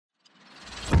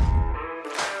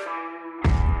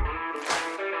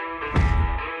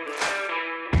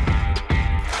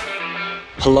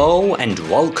Hello and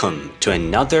welcome to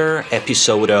another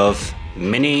episode of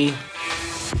Mini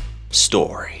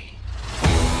Story.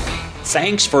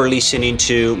 Thanks for listening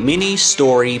to Mini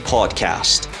Story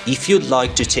Podcast. If you'd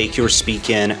like to take your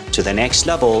speaking to the next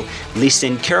level,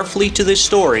 listen carefully to the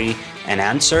story and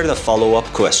answer the follow-up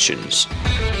questions.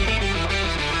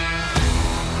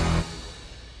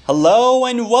 Hello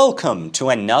and welcome to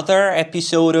another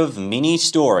episode of Mini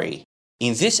Story.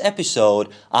 In this episode,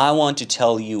 I want to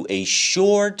tell you a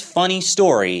short, funny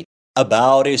story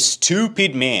about a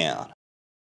stupid man.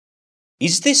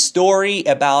 Is this story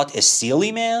about a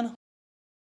silly man?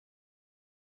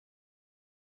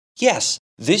 Yes,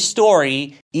 this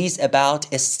story is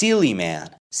about a silly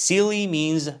man. Silly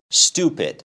means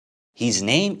stupid. His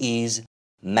name is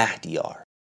Mahdiyar.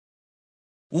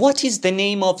 What is the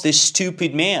name of the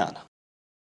stupid man?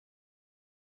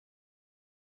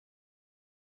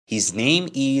 His name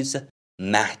is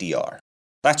Mahdiyar.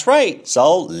 That's right,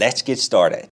 so let's get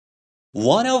started.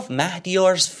 One of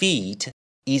Mahdiyar's feet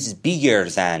is bigger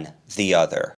than the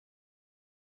other.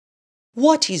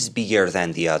 What is bigger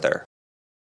than the other?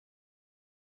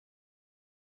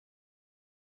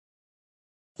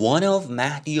 One of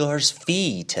Mahdiyar's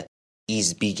feet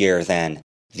is bigger than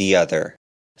the other.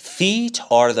 Feet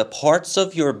are the parts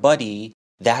of your body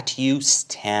that you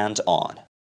stand on.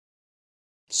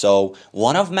 So,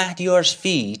 one of Mahdiyar's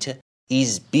feet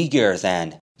is bigger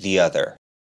than the other.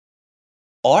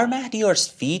 Are Mahdiyar's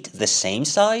feet the same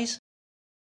size?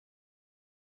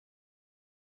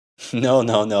 No.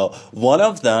 One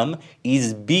of them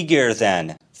is bigger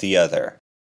than the other.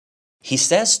 He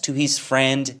says to his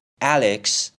friend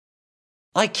Alex,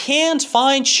 "I can't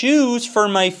find shoes for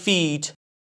my feet."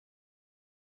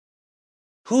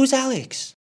 Who's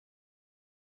Alex?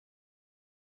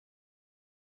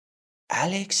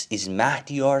 Alex is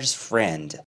Mahdiyar's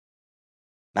friend.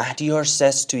 Mahdiyar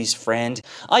says to his friend,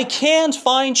 "I can't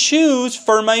find shoes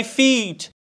for my feet."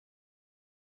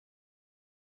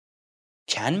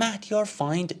 Can Mahdiyar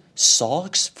find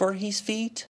socks for his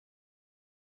feet?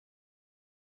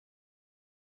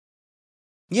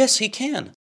 Yes, he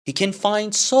can. He can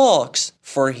find socks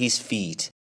for his feet,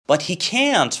 but he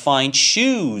can't find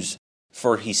shoes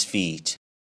for his feet.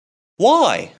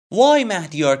 Why? Why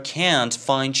Mahdiyar can't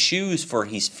find shoes for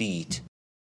his feet?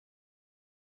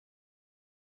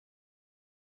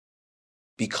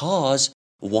 Because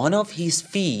one of his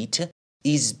feet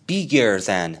is bigger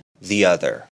than the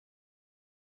other.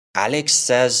 Alex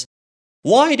says,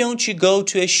 "Why don't you go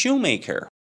to a shoemaker?"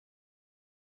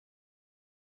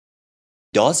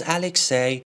 Does Alex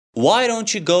say, "Why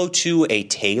don't you go to a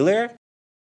tailor?"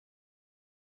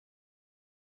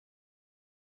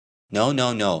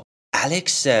 No.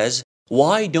 Alex says,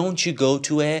 "Why don't you go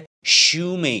to a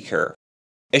shoemaker?"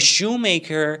 A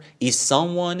shoemaker is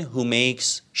someone who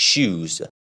makes shoes,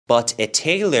 but a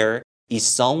tailor is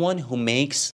someone who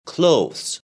makes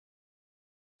clothes.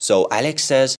 So Alex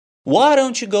says, "Why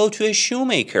don't you go to a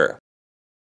shoemaker?"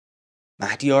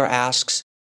 Mahdiyar asks,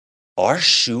 "Are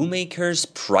shoemakers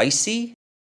pricey?"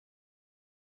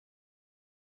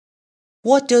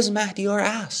 What does Mahdiyar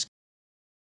ask?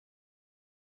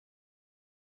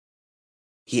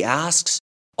 He asks,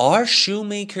 "Are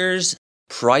shoemakers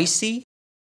pricey?"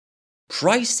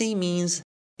 Pricey means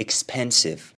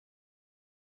expensive.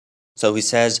 So he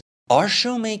says, "Are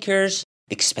shoemakers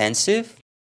expensive?"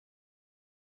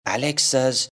 Alex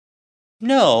says,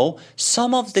 "No,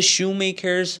 some of the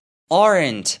shoemakers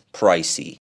aren't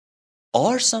pricey."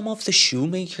 Are some of the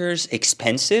shoemakers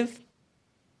expensive?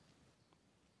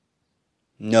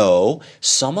 No,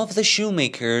 some of the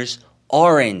shoemakers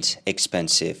aren't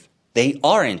expensive. They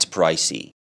aren't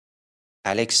pricey.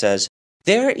 Alex says,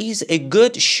 "There is a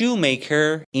good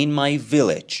shoemaker in my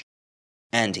village,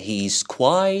 and he's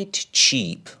quite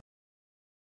cheap."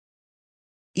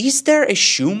 Is there a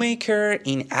shoemaker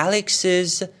in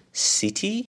Alex's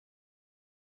city?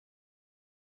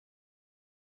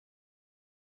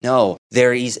 No,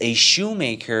 there is a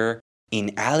shoemaker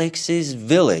in Alex's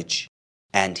village,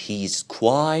 and he's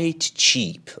quite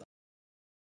cheap.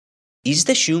 Is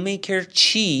the shoemaker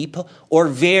cheap or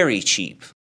very cheap?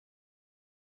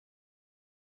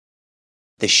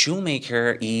 The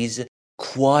shoemaker is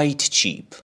quite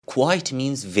cheap. Quite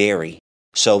means very.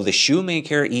 So the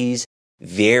shoemaker is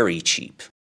very cheap.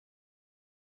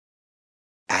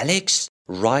 Alex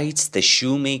writes the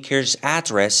shoemaker's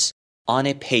address on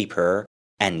a paper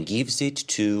and gives it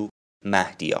to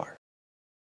Mahdiyar.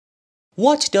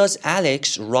 What does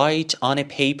Alex write on a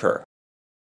paper?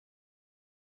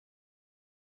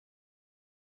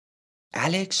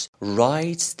 Alex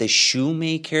writes the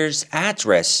shoemaker's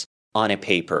address on a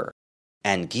paper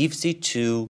and gives it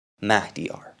to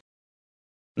Mahdiyar.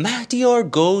 Mahdiar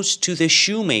goes to the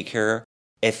shoemaker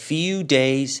a few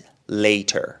days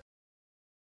later.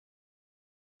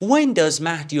 When does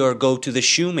Mahdiar go to the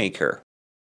shoemaker?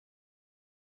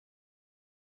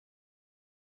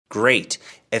 Great.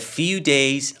 A few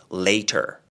days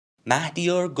later.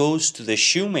 Mahdiar goes to the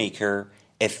shoemaker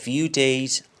a few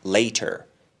days later,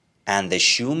 and the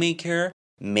shoemaker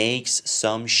makes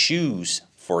some shoes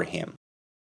for him.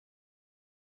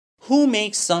 Who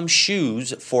makes some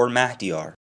shoes for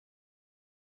Mahdiar?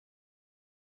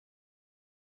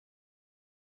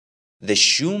 The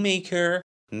shoemaker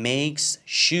makes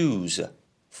shoes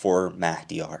for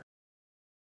Mahdiar.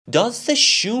 Does the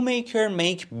shoemaker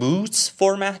make boots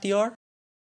for Mahdiar?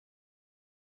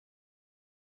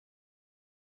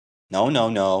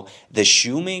 No. The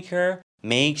shoemaker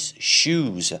makes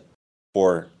shoes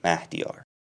for Mahdiar.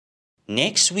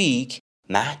 Next week,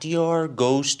 Mahdiar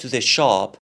goes to the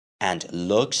shop and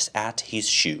looks at his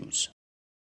shoes.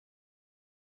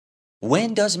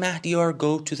 When does Mahdiar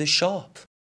go to the shop?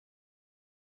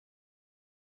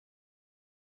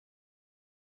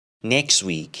 Next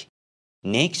week.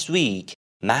 Next week,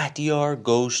 Mahdiar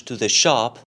goes to the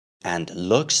shop and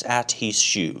looks at his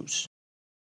shoes.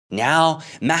 Now,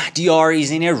 Mahdiar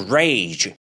is in a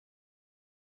rage.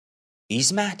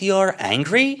 Is Mahdiar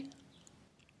angry?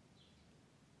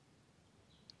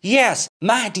 Yes,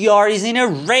 Mahdiar is in a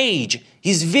rage.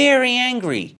 He's very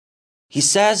angry. He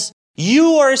says,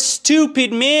 "You are a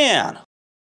stupid man."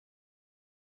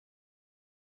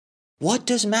 What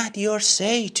does Mahdiar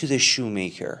say to the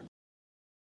shoemaker?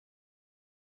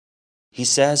 He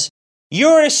says,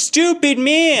 "You're a stupid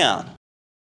man.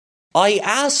 I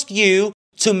asked you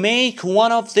to make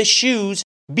one of the shoes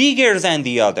bigger than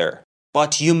the other,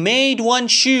 but you made one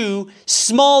shoe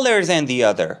smaller than the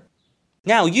other.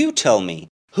 Now you tell me,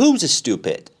 who's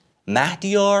stupid,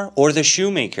 Mahdiar or the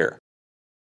shoemaker?"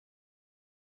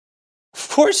 Of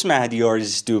course Mahdiar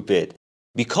is stupid,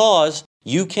 because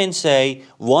you can say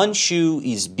one shoe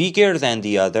is bigger than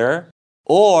the other,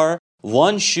 or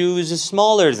one shoe is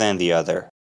smaller than the other.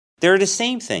 They're the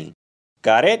same thing.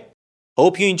 Got it?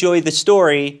 Hope you enjoyed the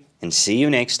story, and see you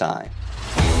next time.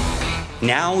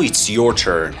 Now it's your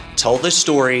turn. Tell the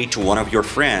story to one of your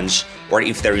friends, or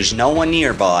if there is no one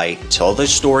nearby, tell the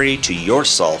story to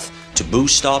yourself to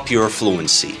boost up your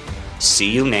fluency. See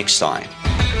you next time.